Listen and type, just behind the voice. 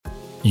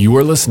You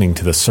are listening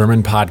to the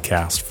Sermon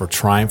Podcast for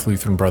Triumph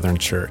Lutheran Brethren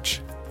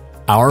Church.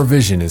 Our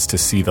vision is to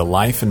see the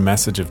life and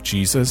message of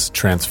Jesus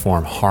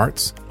transform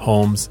hearts,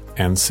 homes,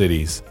 and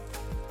cities.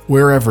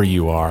 Wherever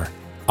you are,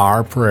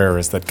 our prayer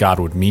is that God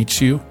would meet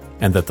you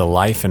and that the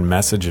life and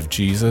message of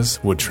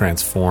Jesus would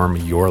transform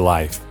your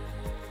life.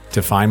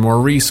 To find more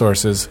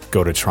resources,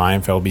 go to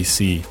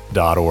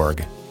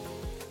triumphlbc.org.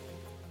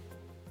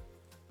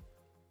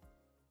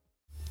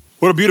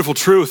 What a beautiful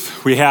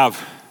truth we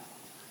have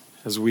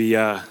as we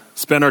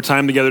spend our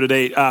time together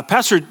today.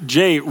 Pastor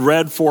Jay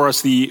read for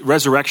us the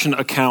resurrection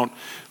account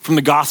from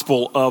the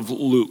Gospel of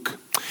Luke.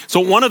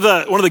 So one of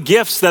the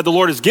gifts that the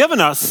Lord has given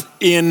us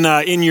in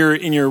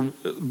your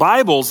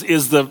Bibles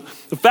is the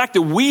fact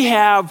that we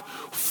have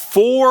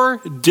 4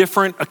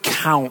 different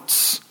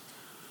accounts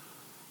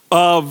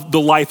of the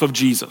life of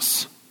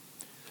Jesus.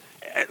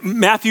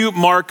 Matthew,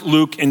 Mark,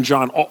 Luke, and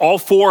John, all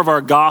 4 of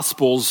our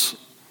Gospels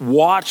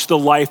watch the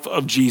life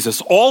of Jesus,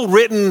 all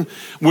written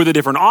with a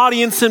different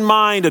audience in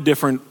mind, a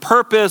different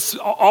purpose,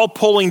 all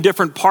pulling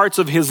different parts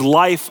of his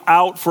life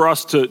out for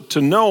us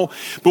to know.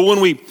 But when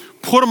we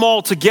put them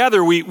all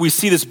together, we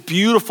see this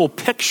beautiful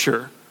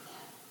picture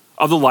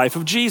of the life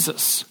of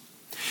Jesus.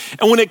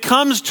 And when it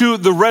comes to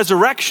the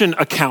resurrection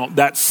account,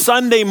 that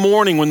Sunday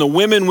morning when the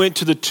women went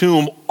to the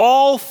tomb,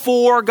 all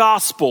 4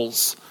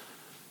 Gospels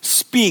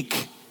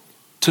speak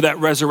to that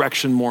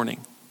resurrection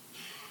morning.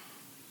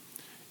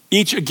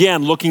 Each,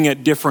 again, looking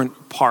at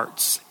different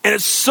parts. And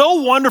it's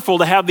so wonderful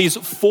to have these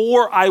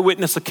 4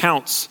 eyewitness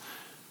accounts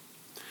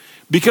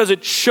because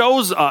it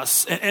shows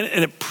us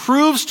and it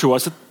proves to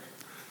us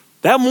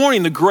that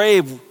morning the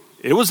grave,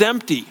 it was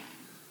empty.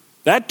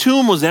 That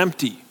tomb was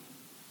empty.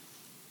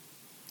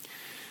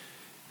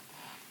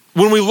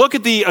 When we look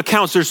at the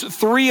accounts, there's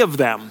 3 of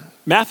them,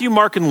 Matthew,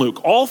 Mark, and Luke.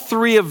 All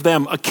 3 of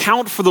them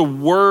account for the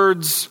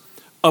words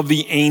of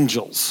the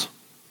angels.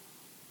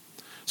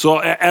 So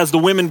as the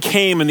women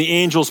came and the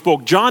angel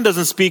spoke, John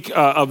doesn't speak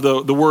of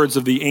the words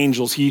of the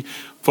angels. He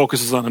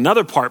focuses on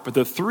another part, but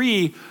the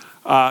 3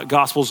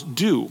 Gospels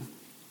do.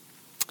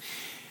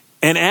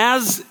 And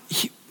as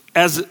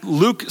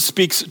Luke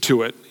speaks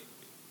to it,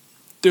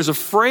 there's a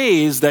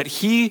phrase that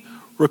he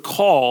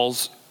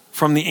recalls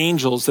from the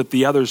angels that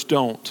the others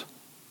don't.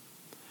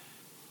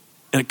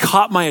 And it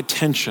caught my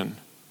attention.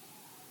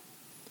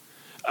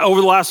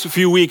 Over the last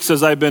few weeks,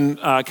 as I've been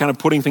kind of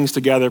putting things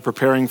together,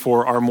 preparing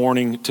for our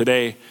morning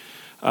today,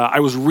 I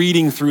was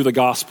reading through the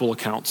gospel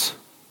accounts.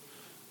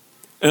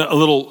 A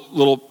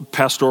little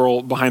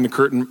pastoral behind the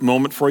curtain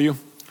moment for you.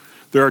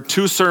 There are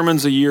 2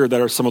 sermons a year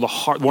that are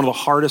one of the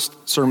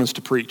hardest sermons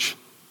to preach.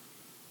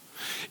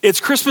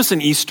 It's Christmas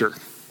and Easter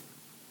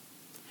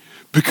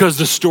because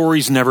the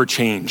stories never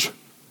change.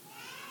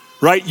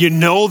 Right? You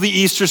know the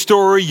Easter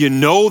story, you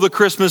know the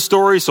Christmas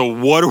story, so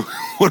what am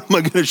I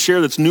going to share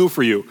that's new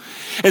for you?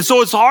 And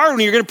so it's hard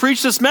when you're going to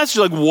preach this message,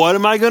 like, what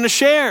am I going to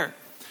share?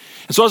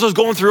 And so as I was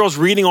going through, I was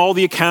reading all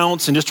the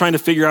accounts and just trying to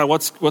figure out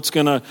what's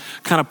going to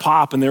kind of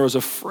pop, and there was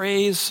a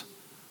phrase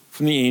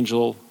from the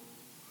angel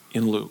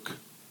in Luke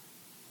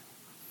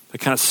that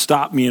kind of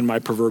stopped me in my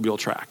proverbial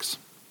tracks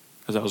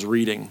as I was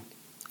reading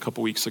a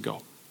couple weeks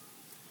ago.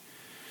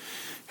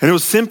 And it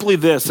was simply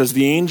this: as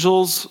the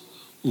angels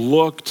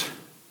looked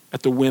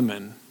at the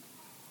women,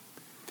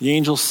 the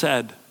angel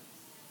said,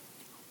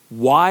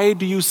 "Why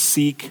do you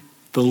seek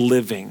the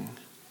living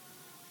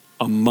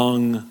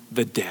among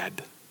the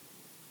dead?"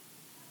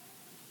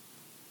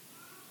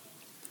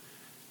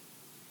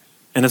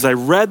 And as I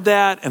read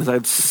that, and as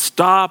I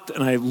stopped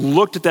and I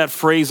looked at that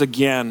phrase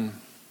again,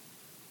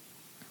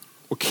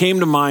 what came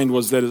to mind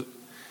was that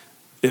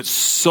it's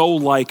so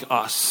like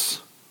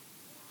us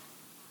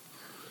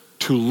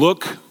to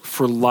look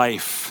for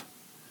life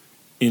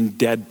in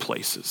dead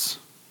places.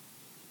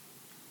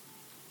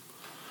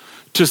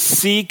 To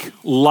seek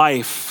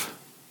life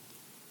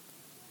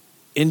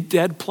in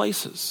dead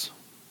places.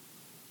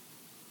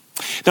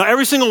 Now,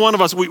 every single one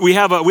of us, we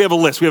have a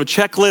list. We have a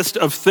checklist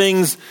of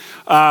things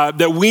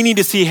that we need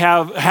to see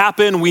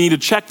happen. We need to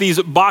check these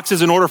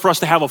boxes in order for us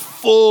to have a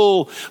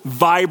full,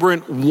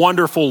 vibrant,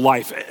 wonderful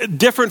life.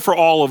 Different for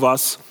all of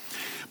us,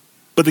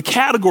 but the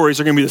categories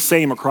are going to be the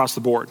same across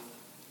the board.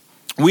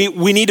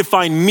 We need to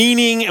find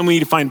meaning and we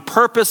need to find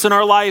purpose in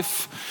our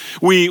life.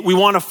 We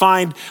want to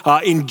find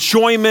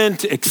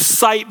enjoyment,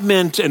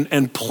 excitement,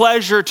 and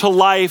pleasure to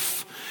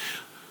life.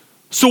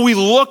 So we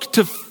look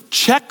to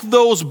check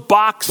those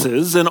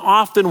boxes, and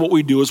often what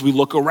we do is we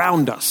look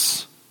around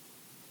us.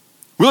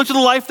 We look to the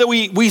life that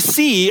we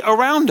see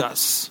around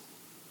us.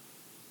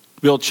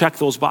 We'll check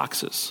those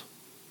boxes.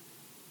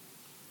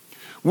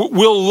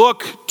 We'll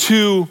look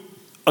to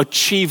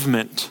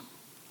achievement,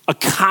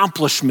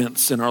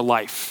 accomplishments in our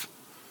life.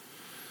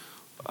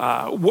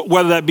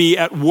 Whether that be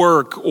at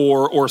work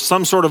or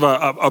some sort of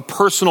a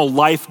personal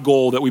life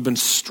goal that we've been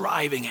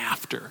striving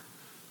after.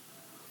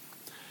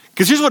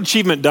 Because here's what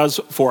achievement does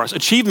for us.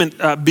 Achievement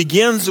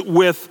begins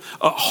with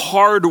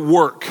hard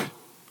work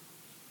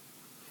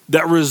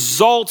that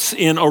results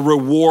in a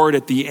reward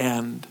at the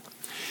end.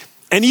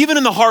 And even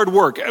in the hard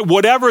work,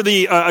 whatever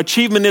the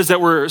achievement is that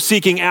we're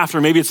seeking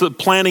after, maybe it's the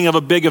planning of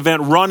a big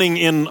event, running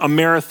in a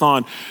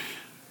marathon,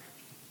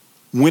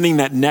 winning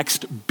that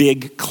next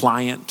big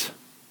client.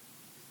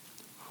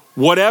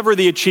 Whatever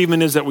the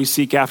achievement is that we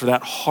seek after,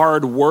 that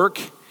hard work,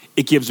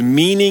 it gives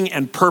meaning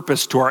and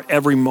purpose to our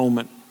every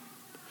moment.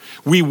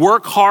 We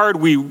work hard,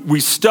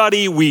 we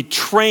study, we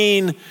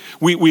train,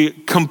 we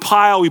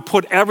compile, we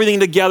put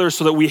everything together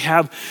so that we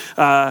have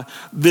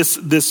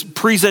this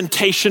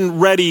presentation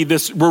ready.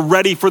 We're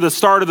ready for the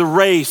start of the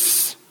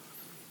race.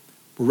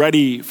 We're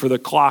ready for the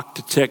clock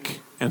to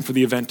tick and for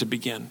the event to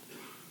begin.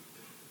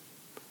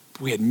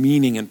 We had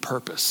meaning and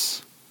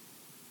purpose.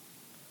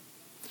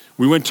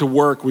 We went to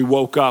work, we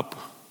woke up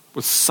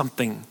with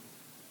something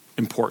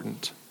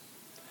important.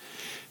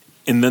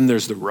 And then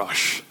there's the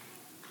rush.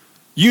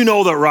 You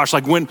know the rush,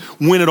 like when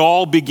it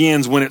all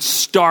begins, when it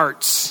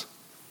starts.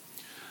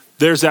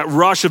 There's that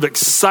rush of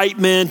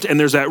excitement and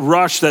there's that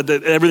rush that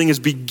everything is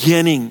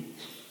beginning.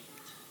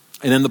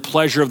 And then the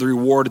pleasure of the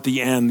reward at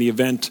the end. The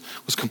event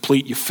was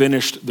complete. You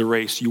finished the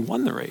race. You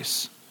won the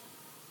race.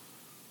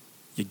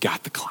 You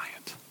got the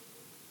client.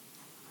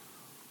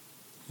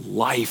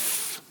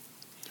 Life.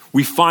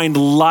 We find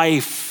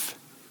life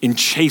in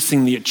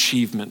chasing the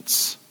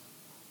achievements.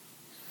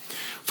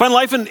 Find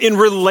life in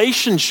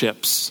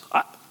relationships.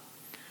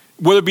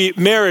 Whether it be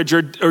marriage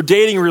or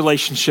dating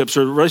relationships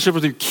or relationship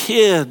with your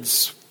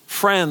kids,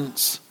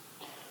 friends.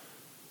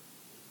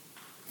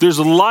 There's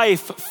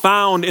life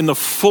found in the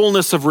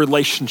fullness of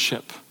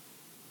relationship.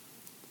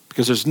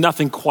 Because there's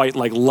nothing quite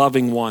like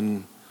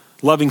loving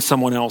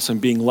someone else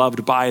and being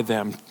loved by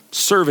them,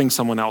 serving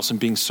someone else and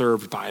being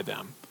served by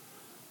them.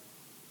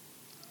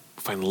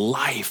 We find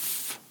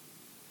life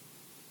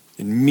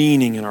and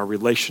meaning in our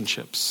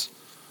relationships.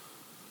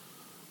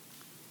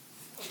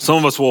 Some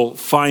of us will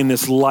find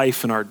this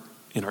life in our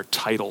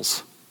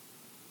titles.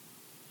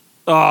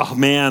 Oh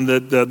man,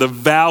 the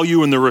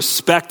value and the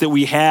respect that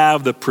we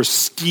have, the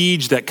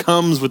prestige that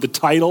comes with the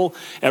title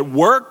at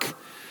work,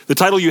 the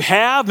title you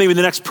have, maybe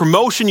the next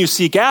promotion you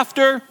seek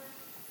after,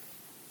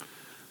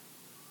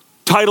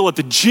 title at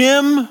the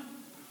gym,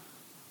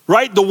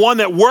 right? The one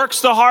that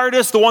works the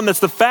hardest, the one that's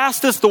the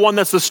fastest, the one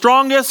that's the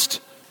strongest.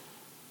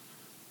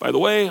 By the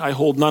way, I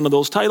hold none of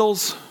those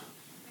titles.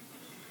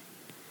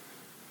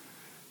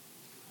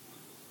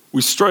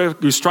 We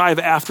strive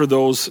after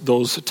those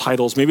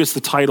titles. Maybe it's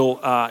the title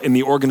in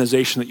the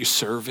organization that you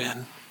serve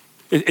in.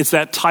 It's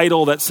that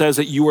title that says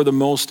that you are the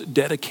most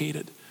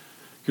dedicated.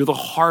 You're the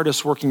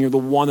hardest working. You're the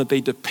one that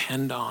they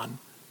depend on.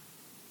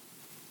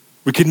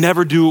 We could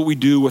never do what we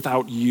do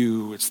without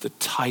you. It's the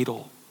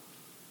title.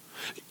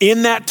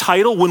 In that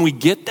title, when we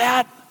get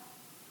that,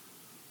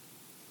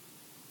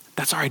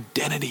 that's our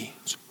identity.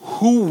 It's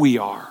who we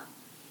are.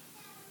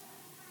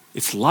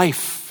 It's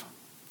life.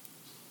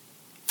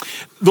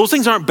 Those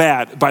things aren't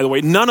bad, by the way.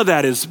 None of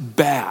that is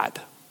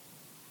bad.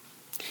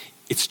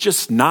 It's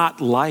just not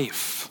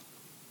life.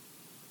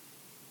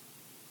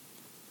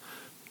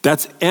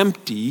 That's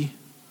empty.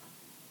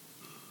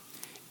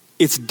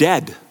 It's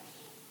dead.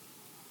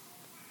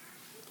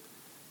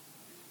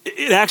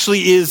 It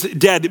actually is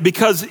dead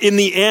because in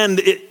the end,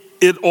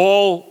 it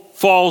all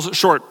falls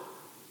short.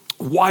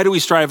 Why do we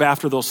strive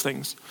after those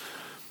things?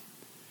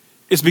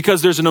 It's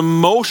because there's an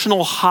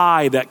emotional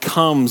high that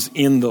comes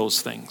in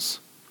those things.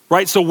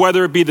 Right? So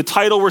whether it be the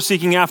title we're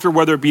seeking after,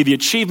 whether it be the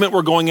achievement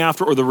we're going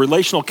after, or the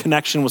relational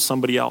connection with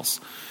somebody else,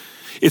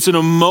 it's an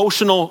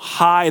emotional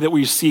high that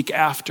we seek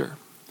after.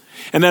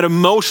 And that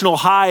emotional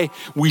high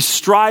we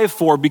strive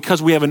for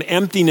because we have an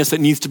emptiness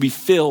that needs to be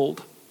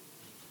filled.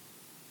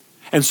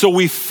 And so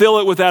we fill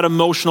it with that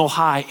emotional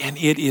high, and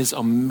it is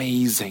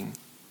amazing.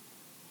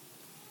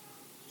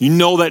 You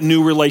know that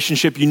new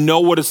relationship. You know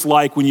what it's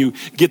like when you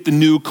get the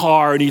new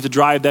car and you get to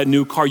drive that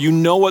new car. You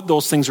know what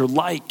those things are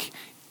like.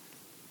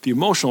 The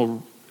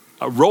emotional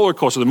roller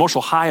coaster, the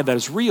emotional high of that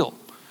is real.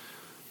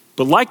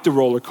 But like the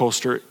roller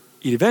coaster, it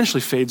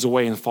eventually fades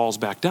away and falls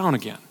back down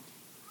again.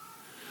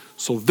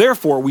 So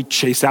therefore, we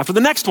chase after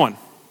the next one.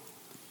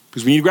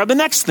 Because we need to grab the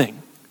next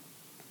thing.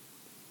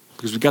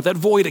 Because we've got that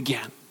void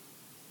again.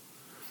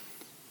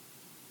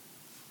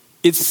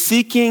 It's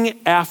seeking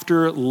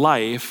after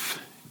life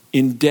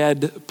in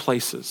dead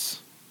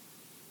places.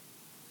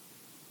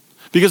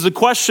 Because the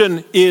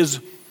question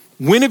is,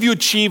 when have you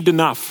achieved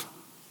enough?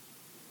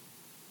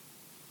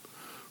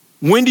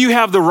 When do you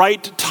have the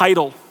right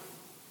title,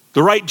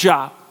 the right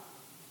job?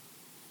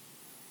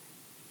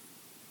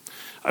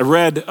 I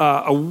read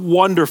a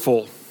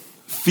wonderful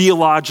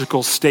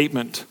theological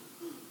statement.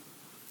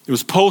 It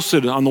was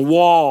posted on the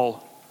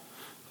wall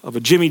of a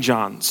Jimmy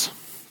John's.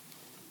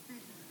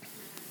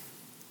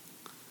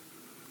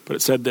 But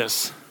it said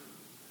this: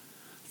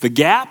 the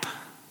gap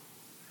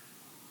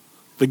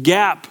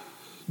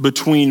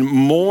between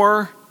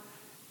more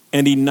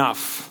and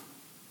enough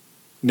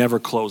never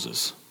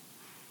closes.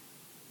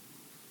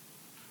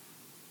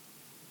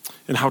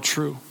 And how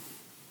true.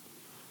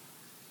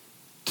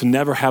 To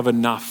never have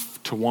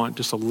enough, to want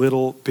just a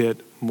little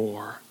bit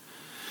more.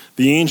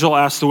 The angel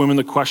asked the women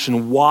the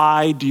question,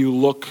 why do you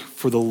look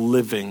for the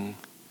living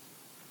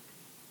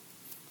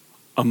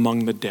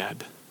among the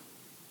dead.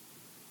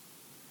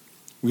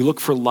 We look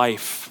for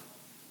life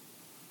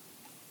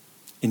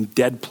in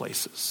dead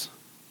places,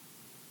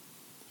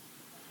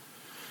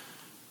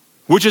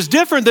 which is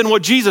different than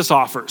what Jesus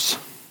offers.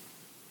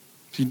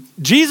 See,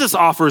 Jesus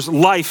offers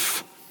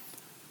life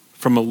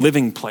from a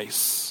living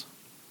place.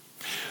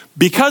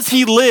 Because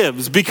he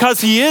lives,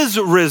 because he is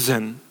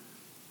risen,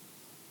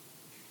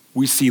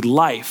 we see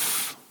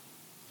life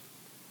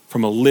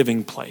from a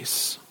living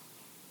place.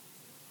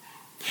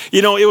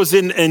 You know, it was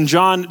in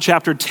John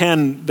chapter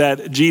 10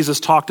 that Jesus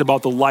talked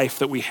about the life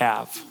that we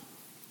have.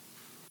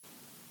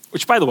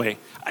 Which, by the way,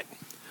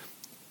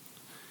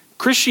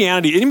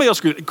 Christianity, anybody else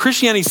agree?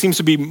 Christianity seems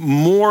to be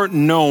more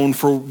known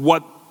for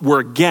what we're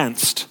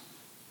against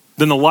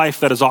than the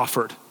life that is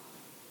offered.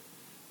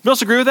 You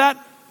else agree with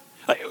that?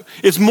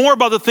 It's more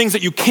about the things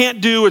that you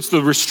can't do. It's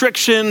the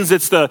restrictions.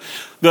 It's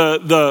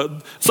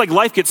it's like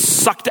life gets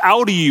sucked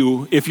out of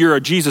you if you're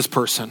a Jesus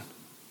person.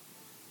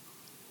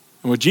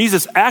 And what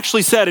Jesus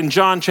actually said in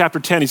John chapter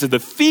 10, he said, the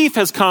thief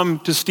has come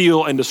to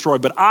steal and destroy,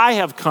 but I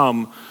have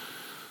come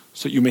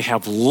so that you may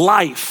have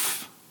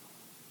life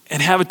and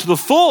have it to the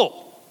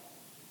full.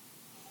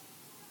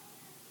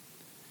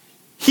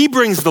 He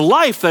brings the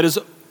life that is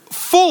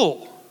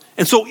full.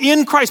 And so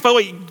in Christ, by the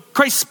way,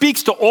 Christ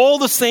speaks to all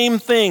the same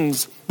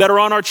things that are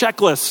on our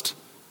checklist.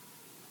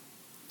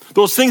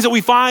 Those things that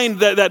we find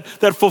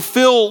that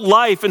fulfill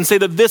life and say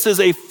that this is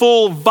a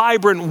full,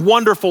 vibrant,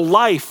 wonderful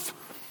life.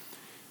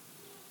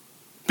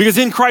 Because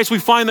in Christ we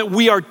find that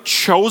we are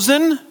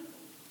chosen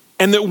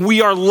and that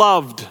we are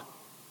loved.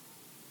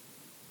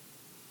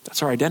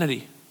 That's our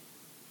identity.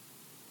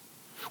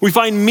 We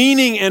find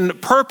meaning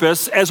and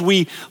purpose as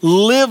we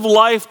live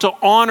life to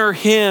honor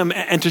him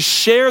and to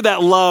share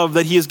that love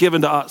that he has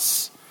given to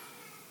us.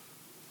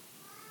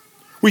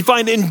 We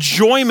find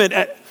enjoyment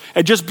at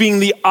just being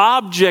the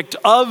object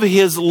of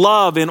his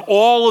love and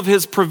all of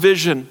his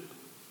provision.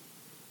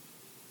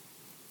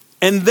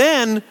 And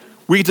then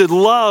we get to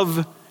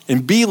love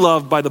and be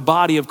loved by the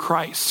body of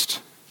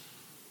Christ.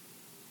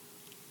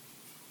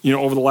 You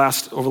know, over the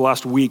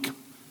last week,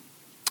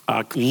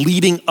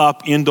 leading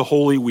up into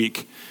Holy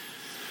Week,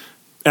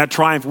 at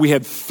Triumph, we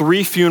had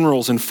 3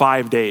 funerals in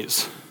 5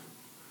 days.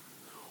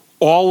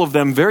 All of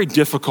them very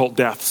difficult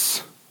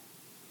deaths.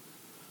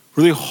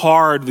 Really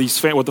hard,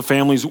 what the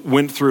families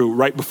went through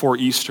right before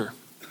Easter.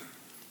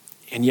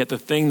 And yet the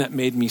thing that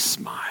made me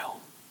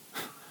smile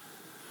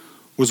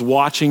was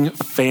watching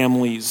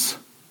families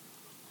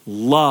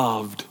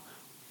loved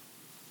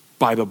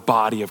by the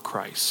body of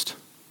Christ.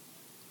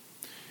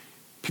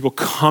 People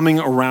coming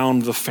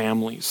around the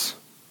families,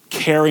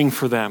 caring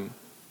for them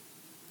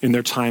in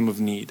their time of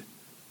need.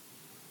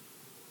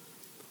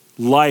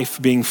 Life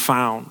being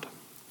found.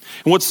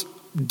 And what's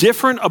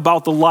different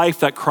about the life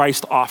that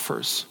Christ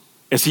offers,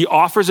 as he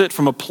offers it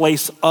from a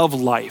place of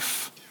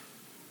life,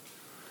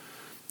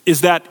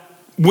 is that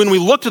when we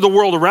look to the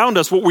world around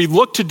us, what we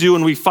look to do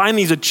and we find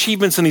these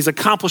achievements and these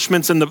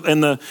accomplishments and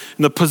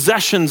the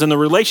possessions and the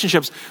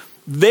relationships,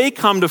 they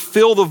come to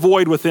fill the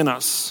void within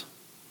us.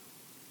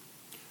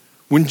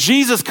 When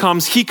Jesus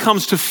comes, he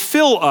comes to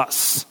fill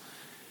us.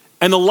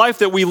 And the life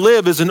that we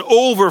live is an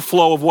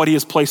overflow of what he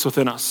has placed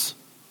within us.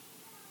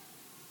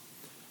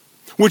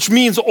 Which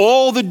means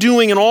all the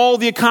doing and all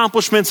the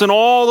accomplishments and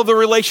all of the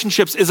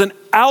relationships is an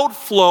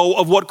outflow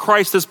of what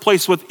Christ has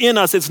placed within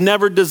us. It's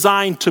never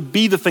designed to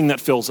be the thing that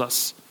fills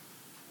us.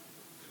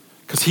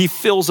 Because he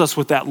fills us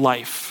with that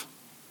life.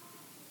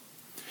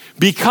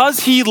 Because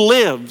he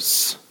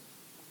lives,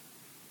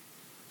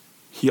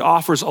 he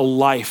offers a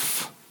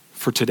life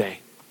for today.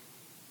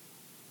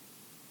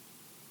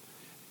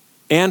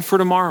 And for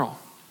tomorrow.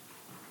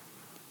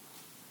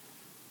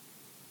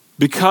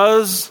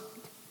 Because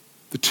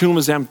the tomb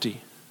is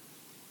empty,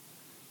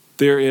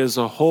 there is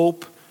a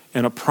hope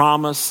and a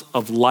promise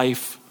of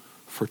life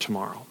for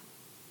tomorrow.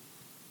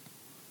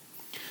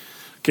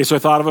 Okay, so I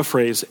thought of a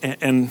phrase,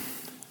 and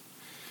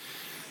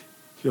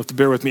you have to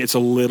bear with me. It's a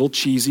little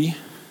cheesy.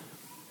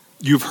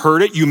 You've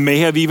heard it. You may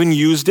have even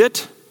used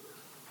it.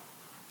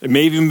 It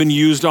may have even been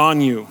used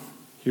on you.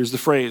 Here's the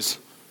phrase.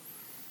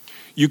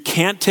 You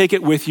can't take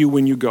it with you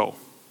when you go.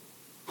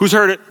 Who's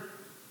heard it?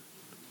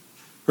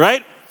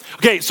 Right?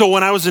 Okay, so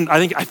when I was in,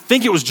 I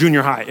think it was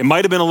junior high. It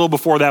might have been a little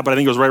before that, but I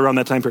think it was right around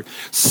that time period.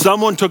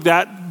 Someone took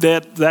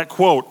that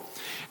quote.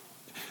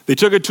 They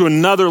took it to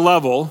another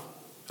level,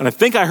 and I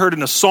think I heard it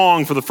in a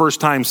song for the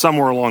first time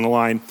somewhere along the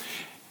line.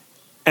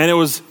 And it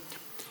was,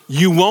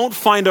 you won't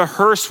find a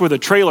hearse with a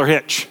trailer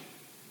hitch.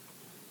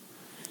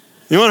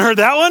 Anyone heard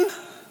that one?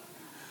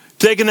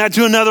 Taking that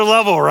to another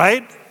level,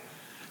 right?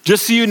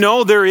 Just so you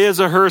know, there is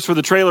a hearse with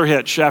a trailer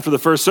hitch. After the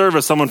first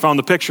service, someone found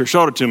the picture,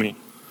 showed it to me.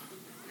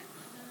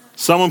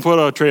 Someone put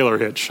a trailer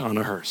hitch on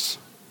a hearse.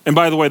 And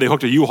by the way, they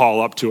hooked a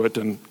U-Haul up to it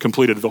and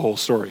completed the whole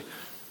story.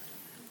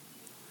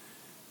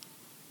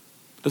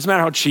 Doesn't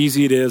matter how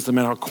cheesy it is, doesn't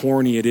matter how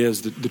corny it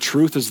is, the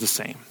truth is the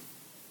same.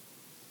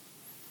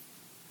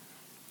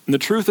 And the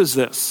truth is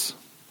this,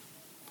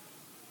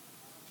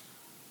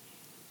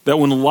 that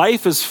when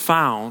life is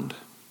found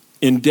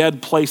in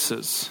dead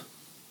places,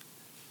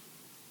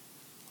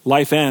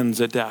 life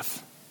ends at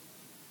death.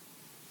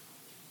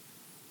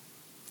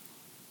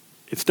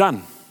 It's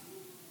done.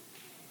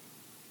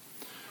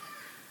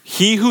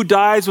 He who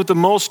dies with the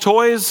most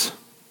toys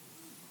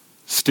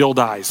still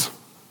dies.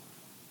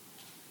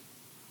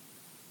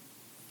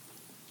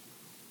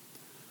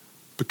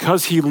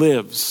 Because he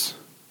lives,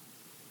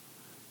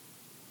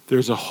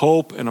 there's a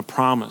hope and a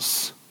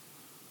promise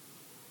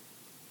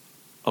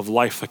of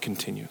life that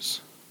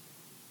continues.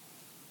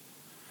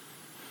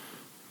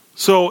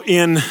 So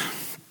in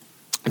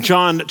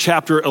John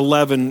chapter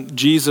 11,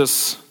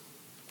 Jesus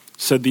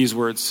said these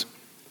words.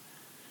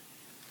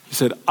 He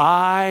said,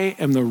 I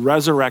am the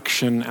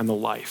resurrection and the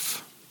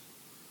life.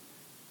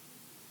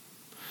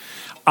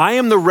 I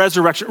am the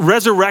resurrection.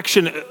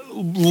 Resurrection,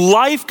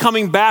 life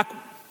coming back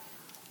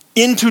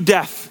into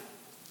death.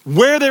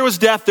 Where there was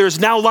death, there's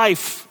now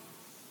life.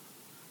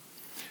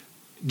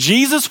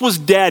 Jesus was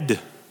dead.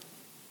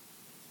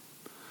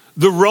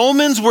 The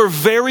Romans were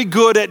very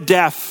good at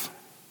death.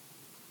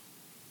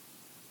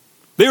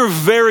 They were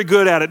very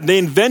good at it. They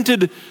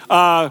invented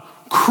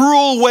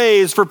cruel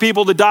ways for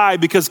people to die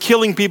because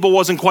killing people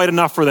wasn't quite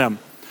enough for them.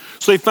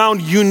 So they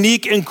found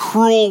unique and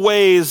cruel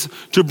ways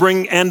to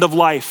bring end of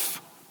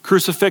life.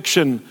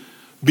 Crucifixion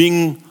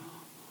being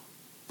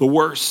the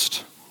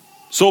worst.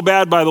 So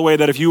bad, by the way,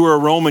 that if you were a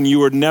Roman, you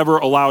were never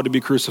allowed to be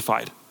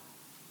crucified.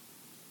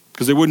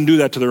 Because they wouldn't do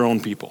that to their own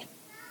people.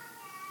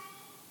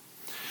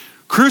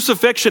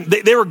 Crucifixion,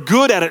 they were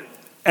good at it.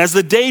 As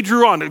the day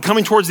drew on,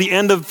 coming towards the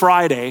end of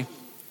Friday,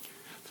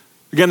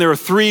 again, there were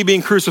 3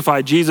 being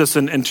crucified, Jesus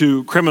and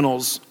 2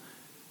 criminals.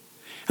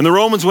 And the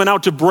Romans went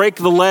out to break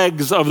the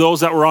legs of those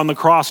that were on the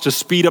cross to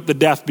speed up the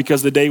death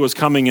because the day was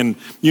coming. And,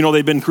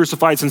 they've been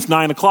crucified since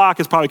 9 o'clock.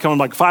 It's probably coming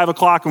like 5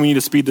 o'clock, and we need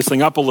to speed this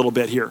thing up a little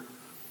bit here.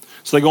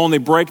 So they go and they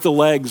break the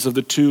legs of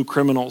the 2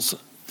 criminals.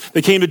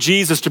 They came to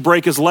Jesus to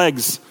break his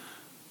legs,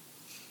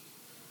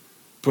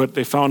 but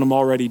they found him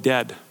already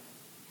dead.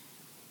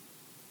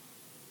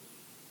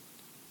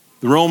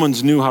 The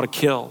Romans knew how to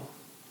kill.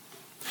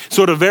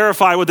 So to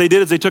verify what they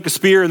did is they took a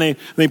spear and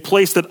they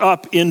placed it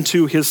up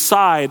into his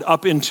side,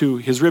 up into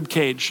his rib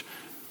cage.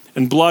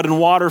 And blood and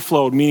water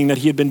flowed, meaning that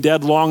he had been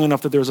dead long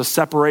enough that there was a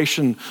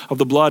separation of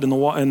the blood in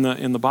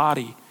the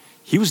body.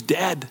 He was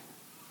dead.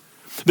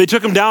 They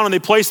took him down and they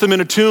placed him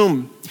in a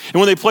tomb. And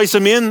when they placed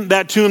him in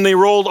that tomb, they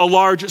rolled a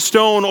large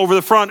stone over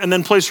the front and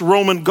then placed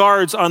Roman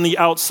guards on the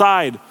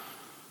outside.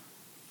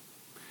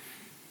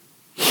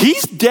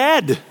 He's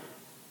dead.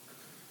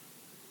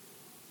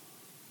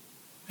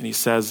 And he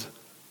says,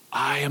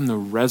 I am the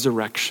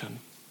resurrection,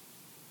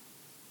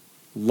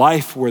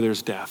 life where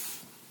there's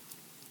death,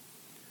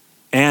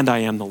 and I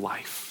am the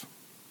life.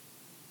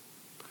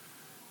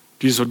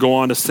 Jesus would go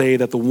on to say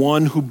that the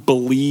one who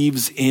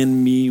believes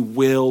in me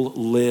will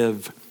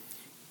live,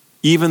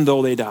 even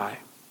though they die.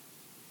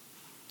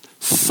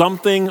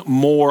 Something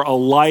more, a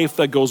life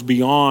that goes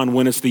beyond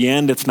when it's the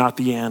end, it's not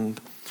the end.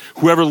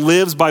 Whoever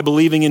lives by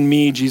believing in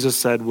me, Jesus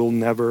said, will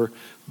never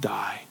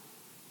die.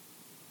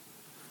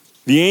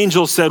 The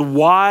angel said,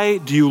 why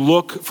do you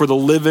look for the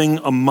living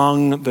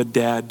among the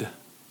dead?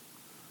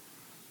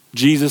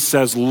 Jesus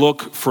says,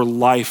 look for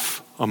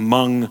life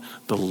among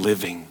the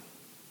living.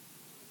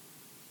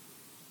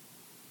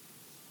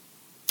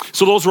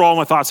 So those were all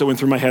my thoughts that went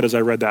through my head as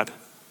I read that.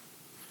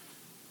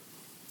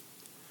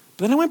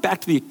 But then I went back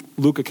to the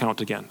Luke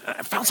account again.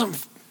 I found something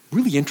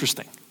really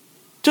interesting.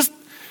 Just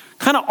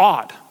kind of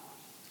odd,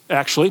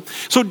 actually.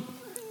 So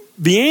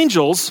the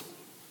angels,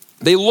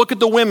 they look at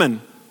the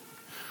women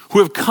who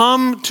have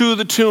come to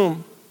the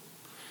tomb.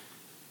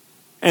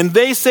 And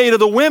they say to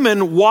the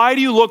women, why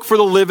do you look for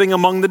the living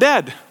among the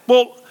dead?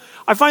 Well,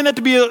 I find that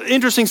to be an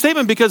interesting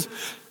statement because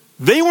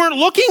they weren't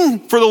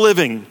looking for the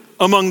living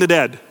among the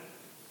dead.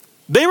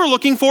 They were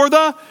looking for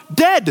the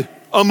dead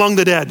among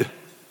the dead.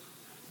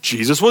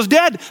 Jesus was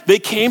dead. They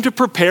came to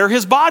prepare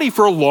his body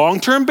for a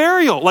long-term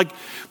burial. Like,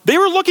 they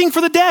were looking for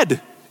the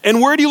dead.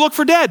 And where do you look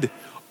for dead?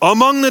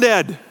 Among the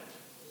dead.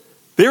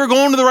 They were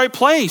going to the right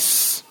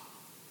place.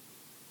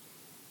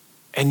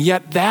 And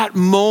yet that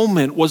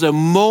moment was a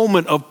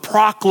moment of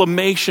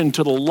proclamation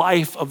to the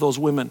life of those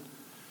women.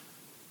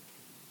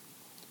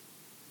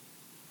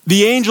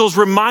 The angels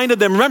reminded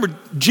them, remember,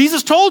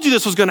 Jesus told you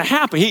this was going to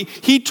happen.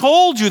 He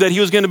told you that he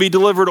was going to be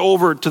delivered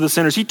over to the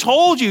sinners. He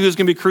told you he was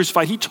going to be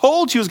crucified. He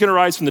told you he was going to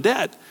rise from the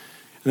dead.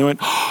 And they went,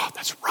 oh,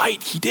 that's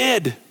right, he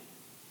did.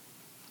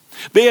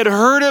 They had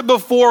heard it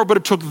before, but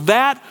it took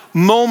that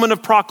moment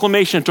of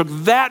proclamation. It took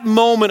that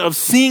moment of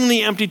seeing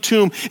the empty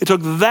tomb. It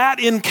took that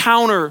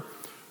encounter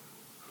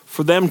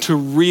for them to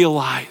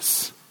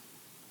realize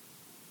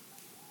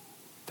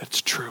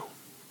that's true.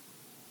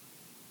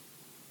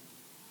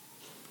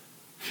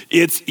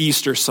 It's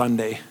Easter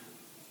Sunday.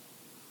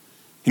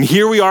 And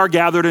here we are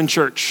gathered in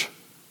church.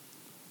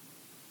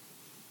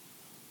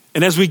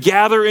 And as we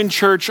gather in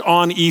church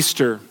on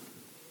Easter,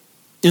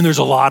 and there's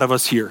a lot of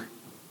us here,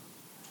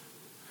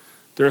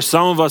 there are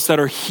some of us that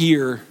are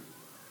here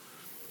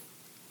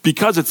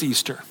because it's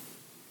Easter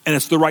and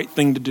it's the right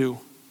thing to do.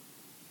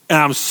 And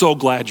I'm so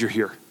glad you're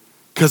here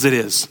because it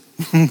is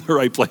the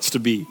right place to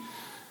be.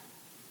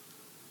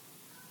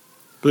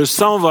 But there's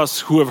some of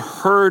us who have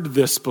heard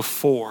this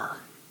before.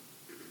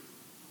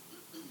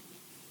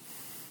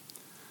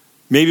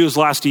 Maybe it was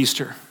last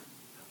Easter.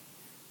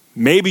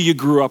 Maybe you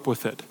grew up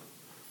with it.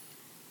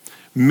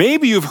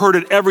 Maybe you've heard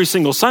it every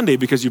single Sunday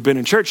because you've been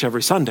in church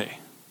every Sunday.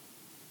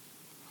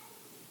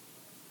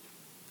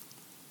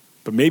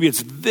 But maybe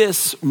it's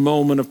this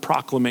moment of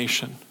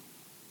proclamation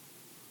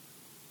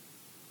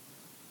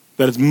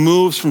that it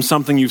moves from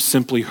something you've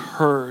simply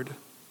heard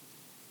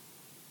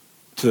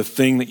to the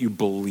thing that you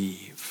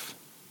believe.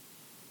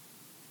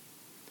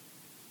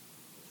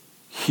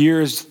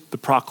 Here's the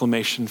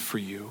proclamation for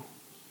you.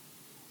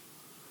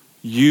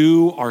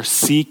 You are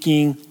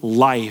seeking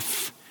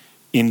life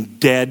in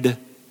dead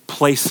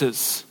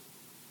places.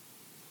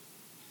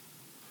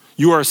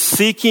 You are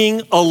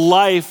seeking a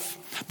life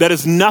that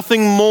is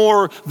nothing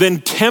more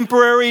than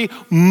temporary,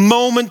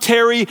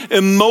 momentary,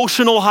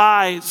 emotional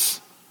highs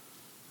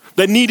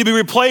that need to be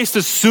replaced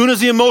as soon as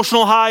the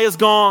emotional high is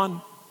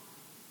gone.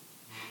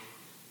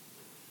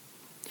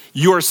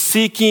 You are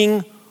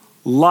seeking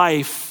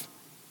life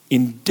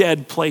in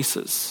dead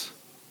places.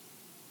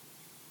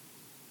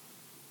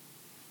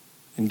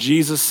 And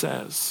Jesus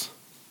says,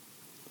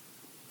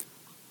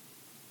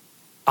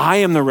 I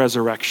am the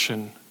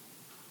resurrection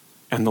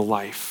and the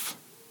life.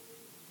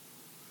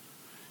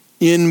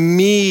 In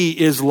me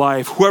is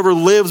life. Whoever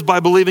lives by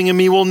believing in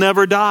me will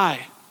never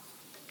die.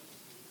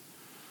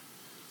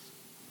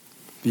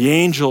 The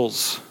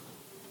angels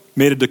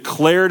made a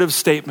declarative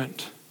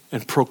statement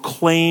and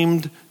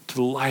proclaimed to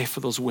the life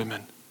of those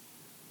women,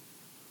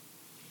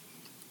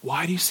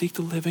 why do you seek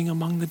the living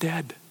among the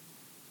dead?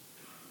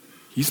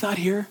 He's not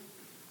here.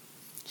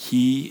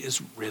 He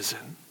is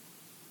risen.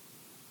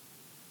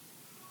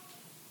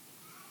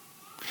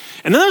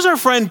 And then there's our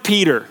friend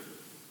Peter.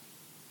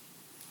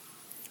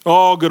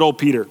 Oh, good old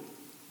Peter.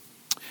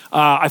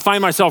 I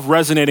find myself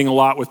resonating a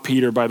lot with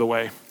Peter, by the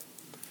way.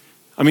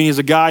 I mean, he's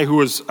a guy who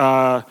was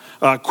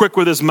quick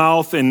with his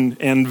mouth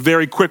and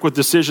very quick with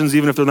decisions,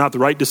 even if they're not the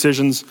right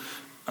decisions.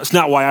 That's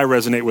not why I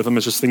resonate with him.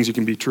 It's just things you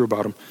can be true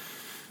about him.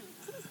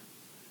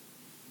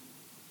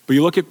 But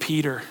you look at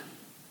Peter.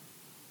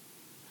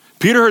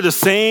 Peter heard the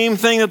same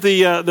thing that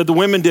the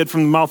women did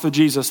from the mouth of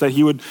Jesus, that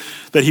he would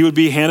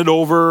be handed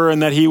over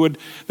and that he would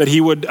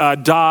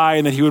die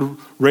and that he would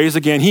raise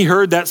again. He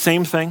heard that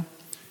same thing.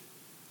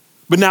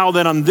 But now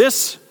then on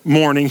this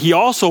morning, he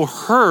also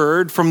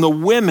heard from the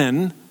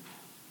women,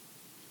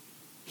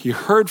 he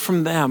heard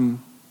from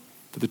them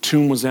that the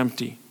tomb was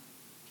empty.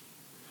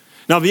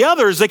 Now the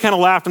others, they kind of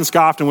laughed and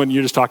scoffed and went,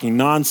 you're just talking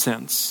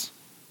nonsense.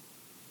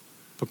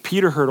 But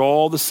Peter heard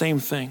all the same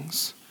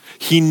things.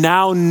 He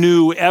now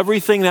knew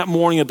everything that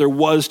morning that there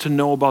was to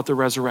know about the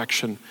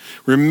resurrection,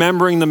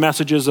 remembering the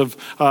messages of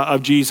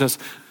Jesus,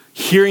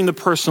 hearing the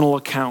personal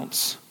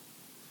accounts.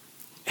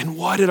 And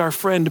what did our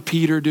friend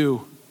Peter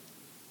do?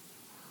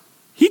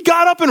 He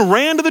got up and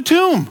ran to the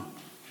tomb.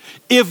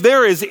 If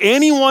there is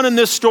anyone in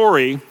this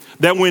story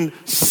that when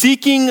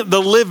seeking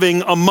the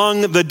living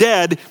among the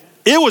dead,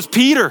 it was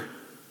Peter.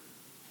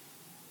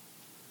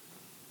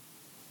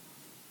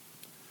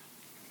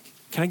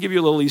 Can I give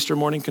you a little Easter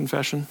morning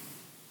confession?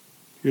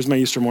 Here's my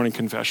Easter morning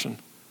confession.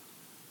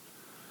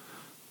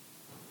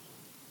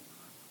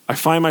 I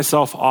find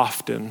myself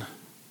often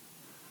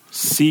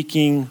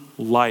seeking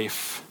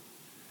life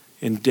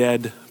in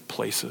dead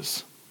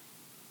places.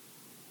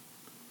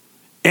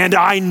 And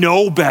I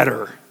know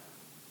better.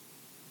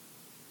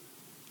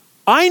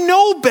 I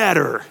know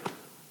better.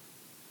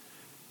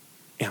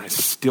 And I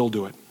still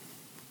do it.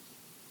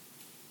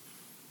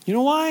 You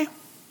know why?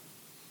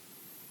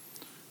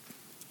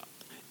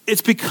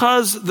 It's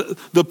because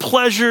the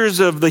pleasures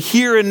of the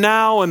here and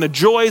now and the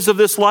joys of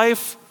this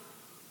life,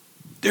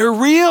 they're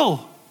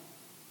real.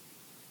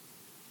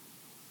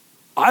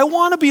 I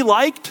want to be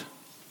liked.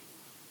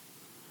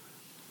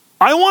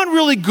 I want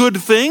really good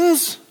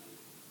things.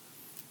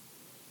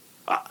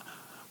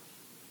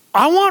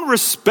 I want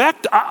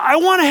respect. I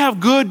want to have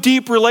good,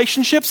 deep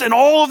relationships, and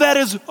all of that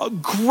is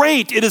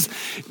great.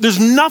 There's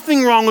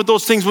nothing wrong with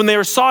those things when they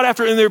are sought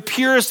after in their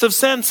purest of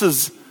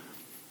senses.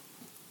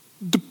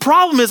 The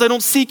problem is I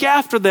don't seek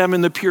after them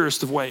in the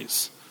purest of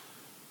ways.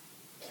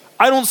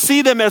 I don't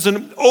see them as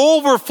an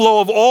overflow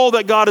of all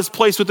that God has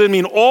placed within me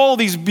and all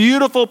these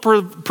beautiful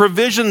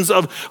provisions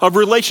of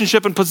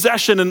relationship and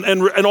possession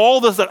and all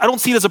this. I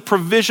don't see it as a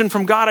provision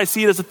from God. I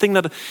see it as a thing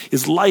that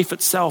is life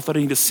itself that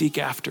I need to seek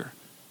after.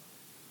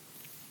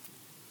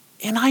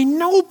 And I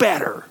know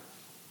better.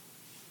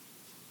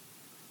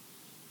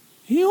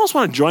 You almost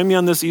want to join me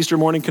on this Easter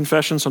morning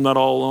confession so I'm not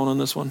all alone on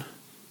this one?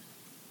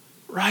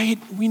 Right?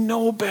 We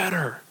know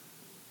better.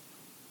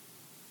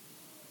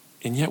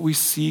 And yet we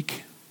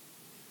seek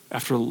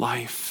after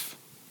life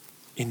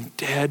in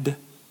dead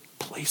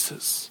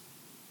places.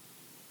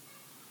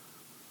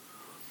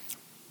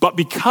 But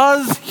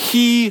because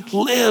he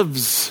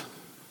lives,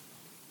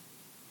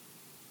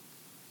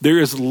 there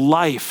is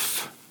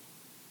life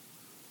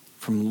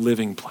from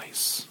living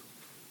place.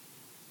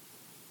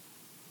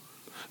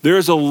 There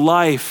is a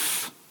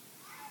life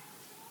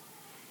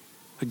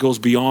that goes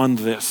beyond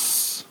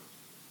this.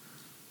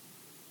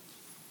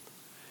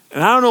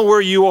 And I don't know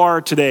where you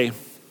are today.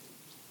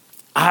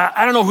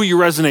 I don't know who you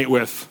resonate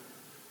with.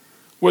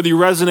 Whether you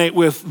resonate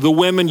with the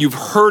women, you've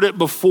heard it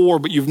before,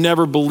 but you've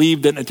never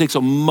believed it, and it takes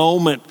a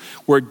moment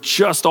where it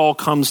just all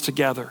comes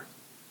together.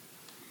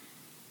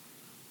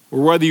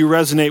 Or whether you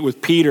resonate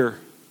with Peter,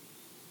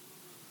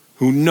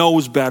 who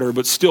knows better,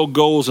 but still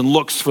goes and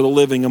looks for the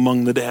living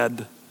among the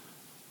dead.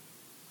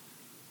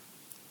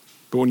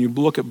 But when you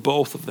look at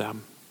both of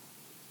them,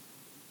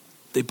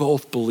 they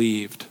both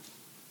believed,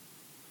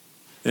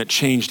 and it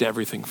changed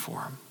everything for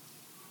them.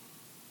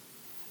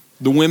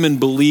 The women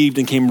believed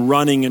and came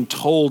running and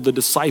told the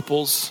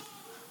disciples,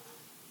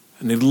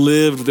 and they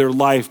lived their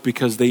life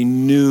because they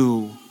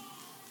knew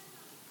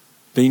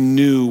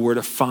where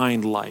to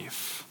find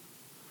life.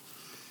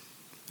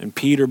 And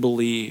Peter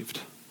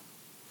believed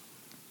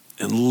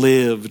and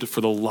lived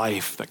for the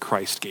life that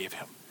Christ gave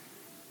him.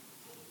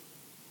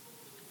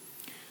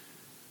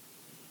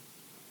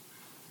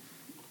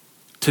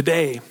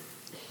 Today,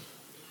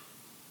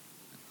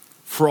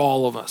 for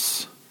all of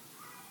us,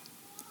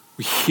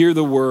 we hear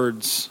the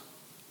words,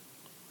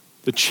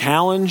 the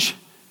challenge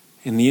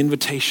and the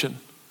invitation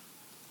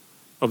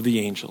of the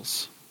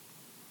angels.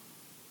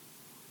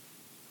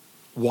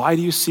 Why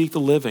do you seek the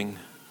living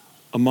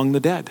among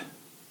the dead?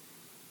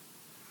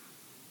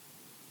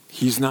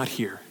 He's not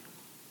here.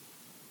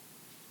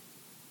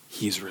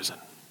 He's risen.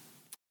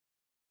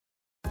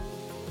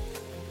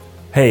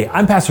 Hey,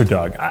 I'm Pastor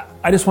Doug.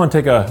 I just want to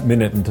take a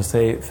minute and to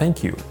say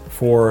thank you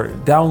for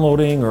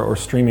downloading or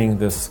streaming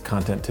this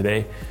content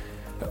today.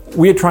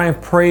 We at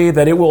Triumph pray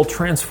that it will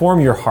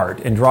transform your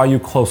heart and draw you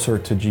closer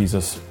to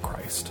Jesus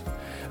Christ.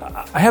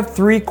 I have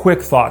 3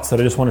 quick thoughts that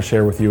I just want to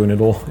share with you, and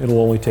it'll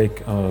only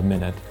take a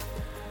minute.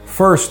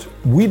 First,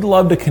 we'd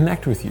love to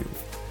connect with you.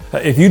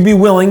 If you'd be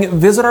willing,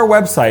 visit our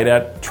website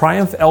at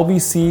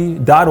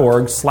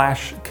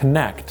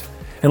triumphlbc.org/connect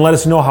and let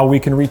us know how we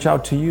can reach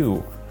out to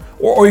you.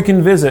 Or you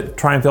can visit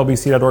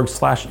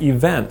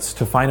triumphlbc.org/events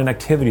to find an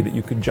activity that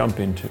you could jump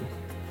into.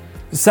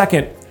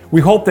 Second, we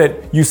hope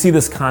that you see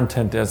this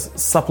content as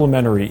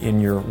supplementary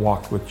in your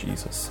walk with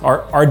Jesus.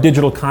 Our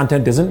digital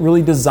content isn't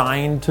really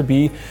designed to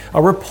be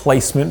a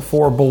replacement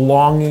for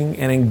belonging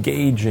and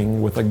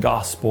engaging with a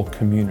gospel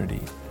community,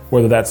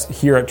 whether that's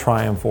here at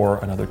Triumph or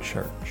another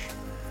church.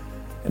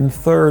 And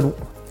third,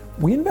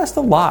 we invest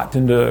a lot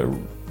into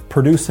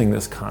producing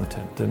this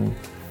content, and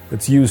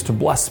it's used to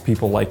bless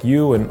people like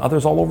you and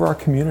others all over our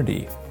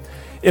community.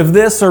 If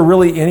this or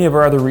really any of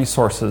our other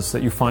resources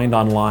that you find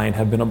online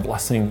have been a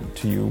blessing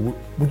to you,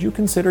 would you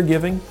consider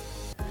giving?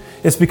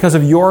 It's because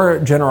of your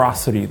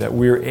generosity that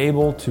we're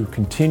able to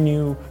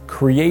continue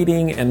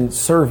creating and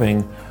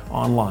serving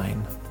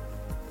online.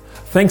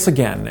 Thanks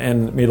again,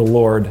 and may the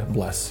Lord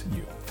bless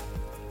you.